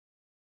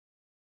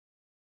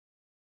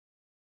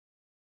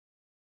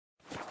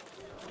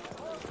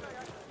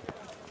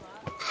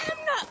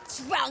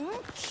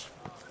drunk?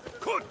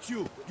 Cut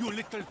you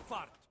little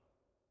fart!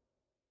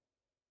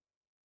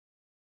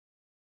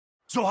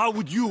 So how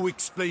would you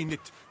explain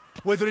it?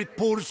 Whether it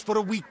pours for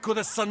a week or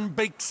the sun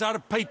bakes our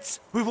pates,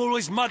 we've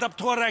always mud up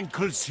to our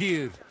ankles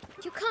here.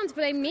 You can't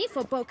blame me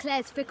for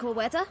Beauclair's fickle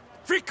weather.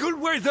 Fickle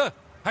weather?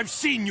 I've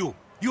seen you.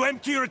 You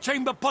empty your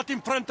chamber pot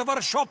in front of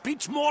our shop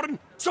each morn,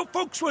 so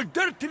folks will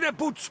dirty their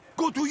boots,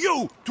 go to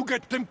you to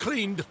get them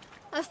cleaned.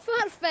 A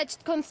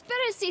far-fetched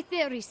conspiracy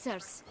theory,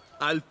 sirs.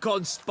 I'll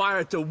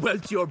conspire to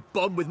welt your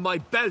bum with my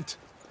belt.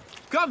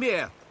 Come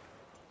here.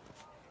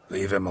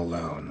 Leave him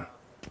alone.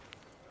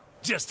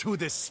 Just who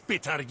the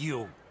spit are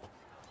you?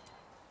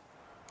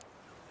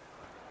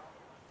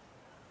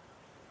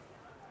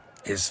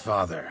 His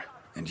father,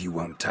 and you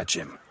won't touch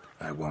him.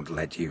 I won't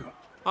let you.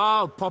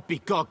 Oh,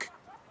 poppycock.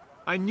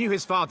 I knew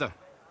his father.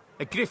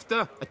 A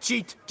grifter, a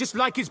cheat, just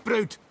like his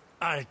brute.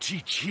 I'll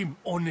teach him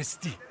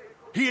honesty.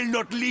 He'll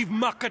not leave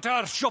muck at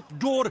our shop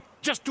door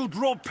just to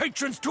draw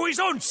patrons to his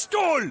own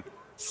stall!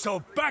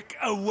 So back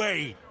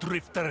away,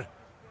 drifter.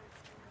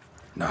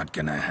 Not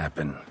gonna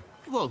happen.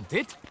 Won't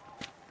it?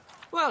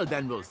 Well,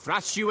 then we'll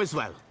thrash you as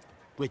well.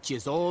 Which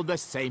is all the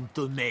same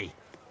to me.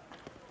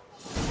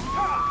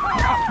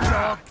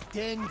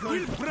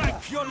 We'll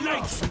break your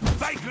legs,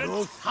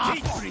 vagrant!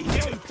 Half-breed!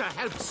 You to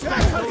help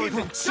tackle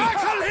him!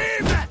 Tackle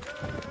him!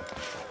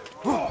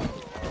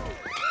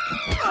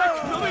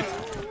 Love it!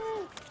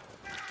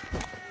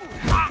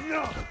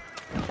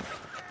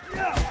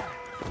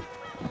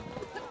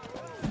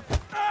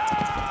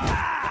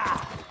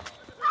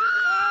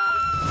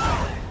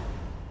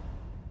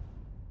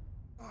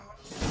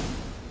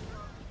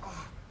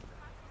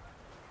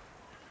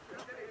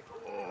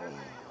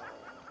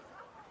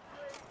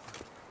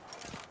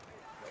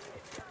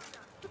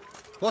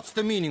 What's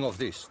the meaning of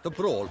this? The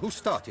brawl? Who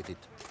started it?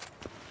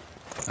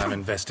 I'm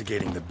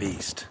investigating the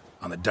beast,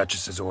 on the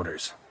Duchess's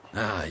orders.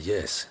 Ah,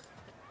 yes.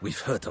 We've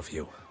heard of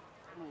you.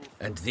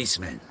 And these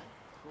men,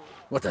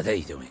 what are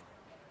they doing?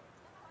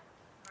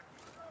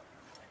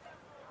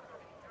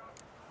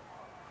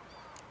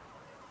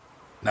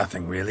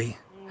 Nothing really.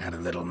 Had a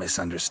little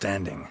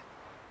misunderstanding.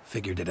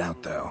 Figured it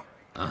out, though.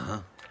 Uh-huh,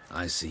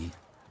 I see.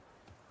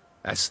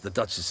 As the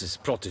Duchess's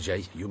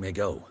protege, you may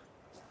go.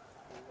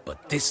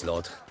 But this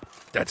lot,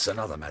 that's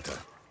another matter.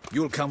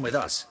 You'll come with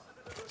us.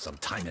 Some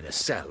time in a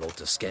cell ought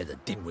to scare the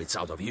dimwits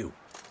out of you.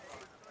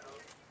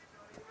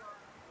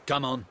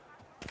 Come on.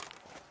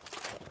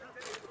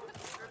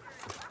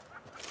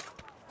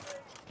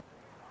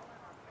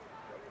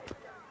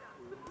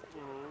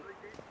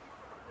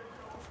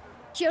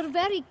 You're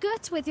very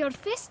good with your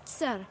fists,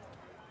 sir.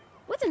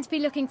 Wouldn't be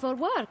looking for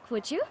work,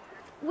 would you?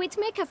 We'd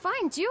make a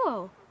fine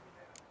duo.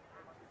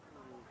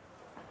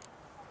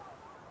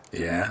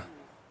 Yeah?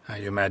 How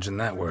you imagine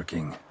that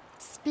working?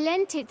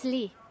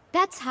 Splendidly.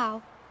 That's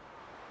how.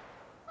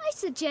 I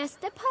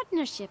suggest a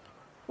partnership,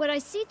 where I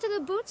see to the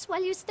boots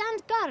while you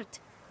stand guard.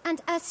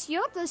 And as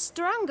you're the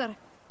stronger,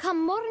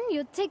 come morn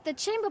you take the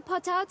chamber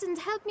pot out and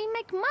help me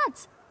make mud.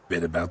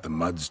 Bit about the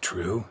mud's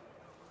true?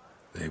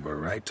 They were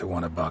right to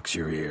want to box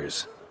your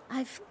ears.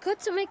 I've got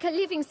to make a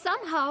living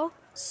somehow,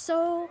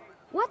 so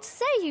what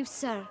say you,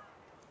 sir?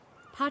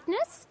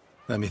 Partners?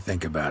 Let me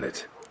think about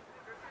it.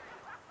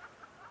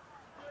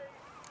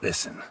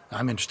 Listen,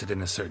 I'm interested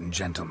in a certain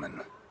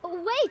gentleman.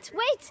 Wait,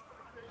 wait!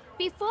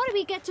 Before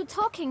we get to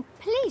talking,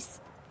 please,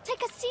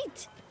 take a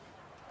seat.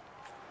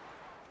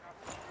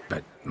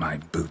 But my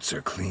boots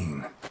are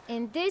clean.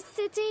 In this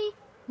city,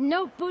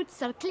 no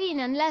boots are clean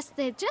unless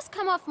they just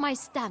come off my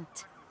stamp.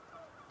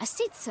 A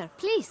seat, sir,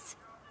 please.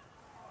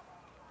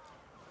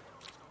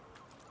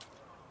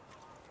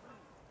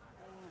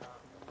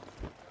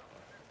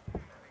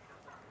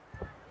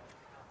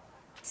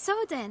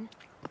 So then,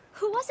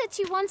 who was it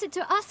you wanted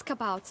to ask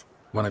about?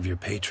 One of your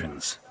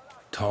patrons.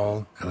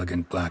 Tall,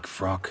 elegant black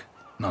frock.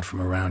 Not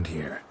from around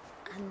here.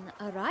 An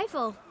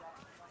arrival?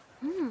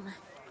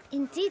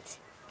 Indeed.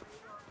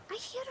 I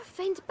hear a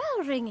faint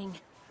bell ringing.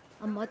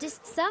 A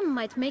modest sum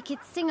might make it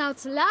sing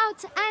out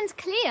loud and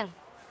clear.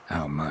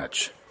 How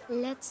much?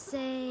 Let's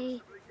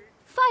say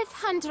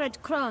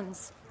 500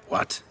 crowns.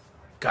 What?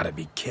 Gotta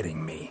be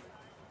kidding me.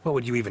 What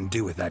would you even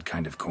do with that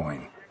kind of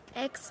coin?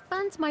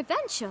 Expand my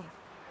venture.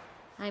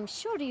 I'm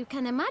sure you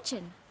can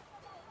imagine.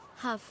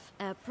 Have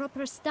a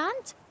proper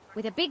stand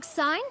with a big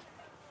sign.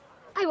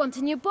 I want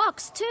a new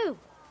box too.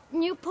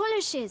 New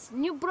polishes,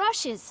 new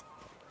brushes.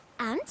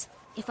 And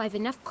if I've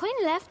enough coin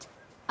left,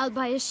 I'll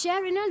buy a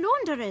share in a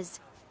launderer's.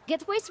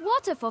 Get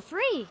wastewater for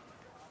free.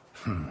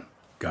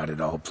 Got it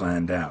all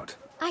planned out.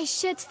 I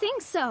should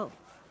think so.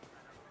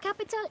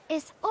 Capital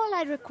is all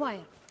I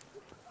require.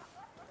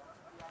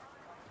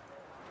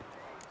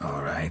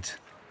 All right.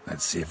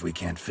 Let's see if we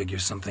can't figure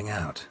something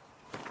out.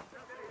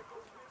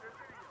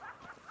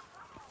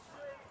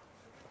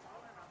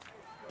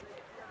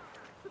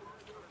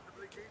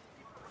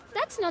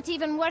 That's not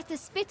even worth the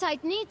spit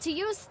I'd need to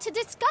use to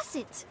discuss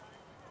it.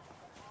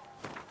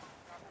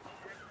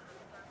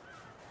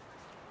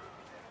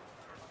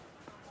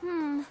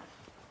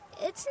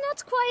 It's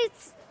not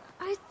quite...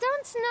 I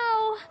don't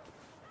know...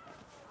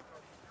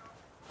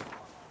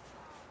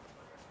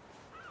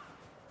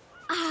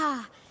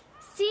 Ah,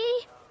 see?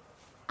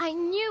 I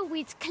knew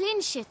we'd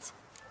clinch it.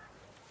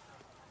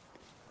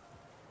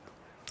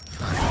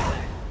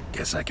 Fine.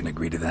 Guess I can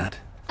agree to that.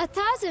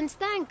 1,000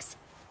 thanks.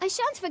 I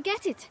shan't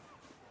forget it.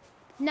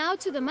 Now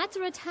to the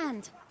matter at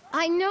hand.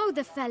 I know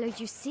the fellow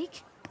you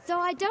seek, though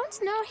I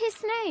don't know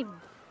his name.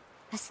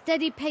 A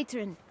steady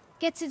patron,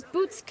 gets his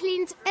boots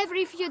cleaned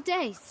every few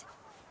days.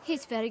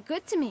 He's very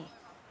good to me.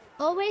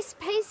 Always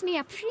pays me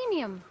a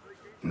premium.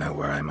 Know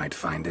where I might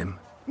find him?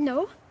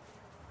 No,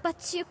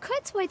 but you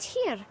could wait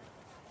here.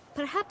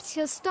 Perhaps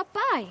he'll stop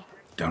by.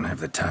 Don't have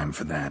the time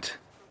for that.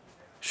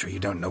 Sure you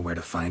don't know where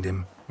to find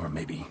him? Or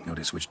maybe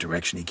notice which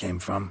direction he came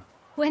from?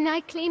 When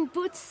I clean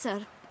boots,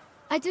 sir,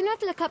 I do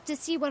not look up to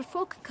see where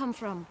folk come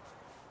from.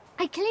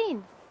 I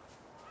clean.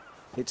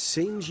 It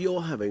seems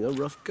you're having a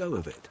rough go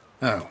of it.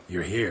 Oh,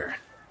 you're here.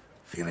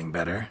 Feeling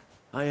better?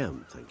 I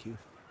am, thank you.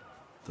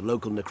 The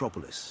local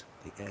necropolis.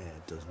 The air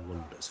does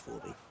wonders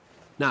for me.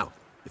 Now,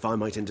 if I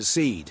might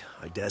intercede,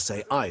 I dare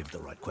say I've the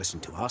right question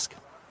to ask.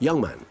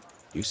 Young man,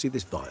 you see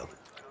this vial?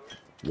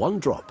 1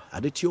 drop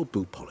added to your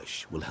boot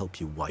polish will help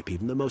you wipe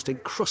even the most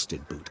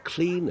encrusted boot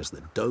clean as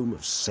the dome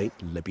of St.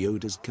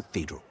 Lebioda's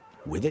Cathedral.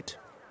 With it,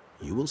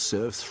 you will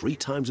serve 3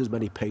 times as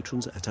many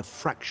patrons at a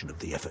fraction of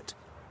the effort,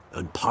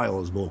 and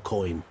piles more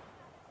coin.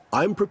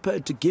 I'm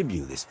prepared to give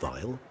you this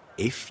vial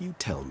if you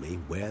tell me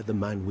where the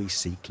man we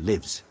seek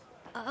lives.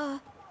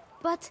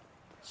 But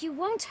you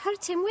won't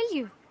hurt him, will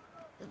you?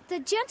 The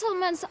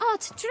gentleman's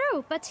art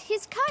true, but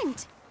he's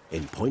kind.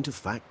 In point of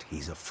fact,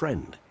 he's a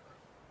friend.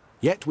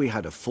 Yet we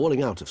had a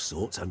falling out of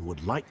sorts and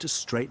would like to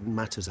straighten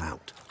matters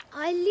out.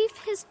 I leave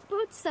his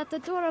boots at the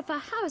door of a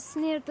house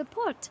near the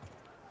port.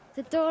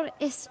 The door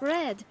is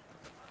red,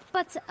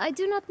 but I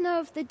do not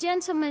know if the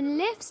gentleman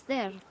lives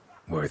there.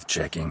 Worth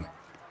checking.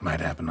 Might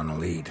happen on a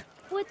lead.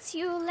 Would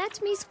you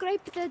let me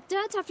scrape the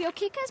dirt off your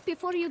kickers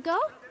before you go?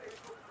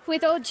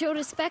 With all due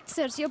respect,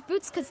 sirs, your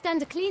boots could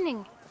stand a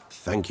cleaning.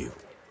 Thank you.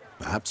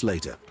 Perhaps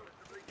later.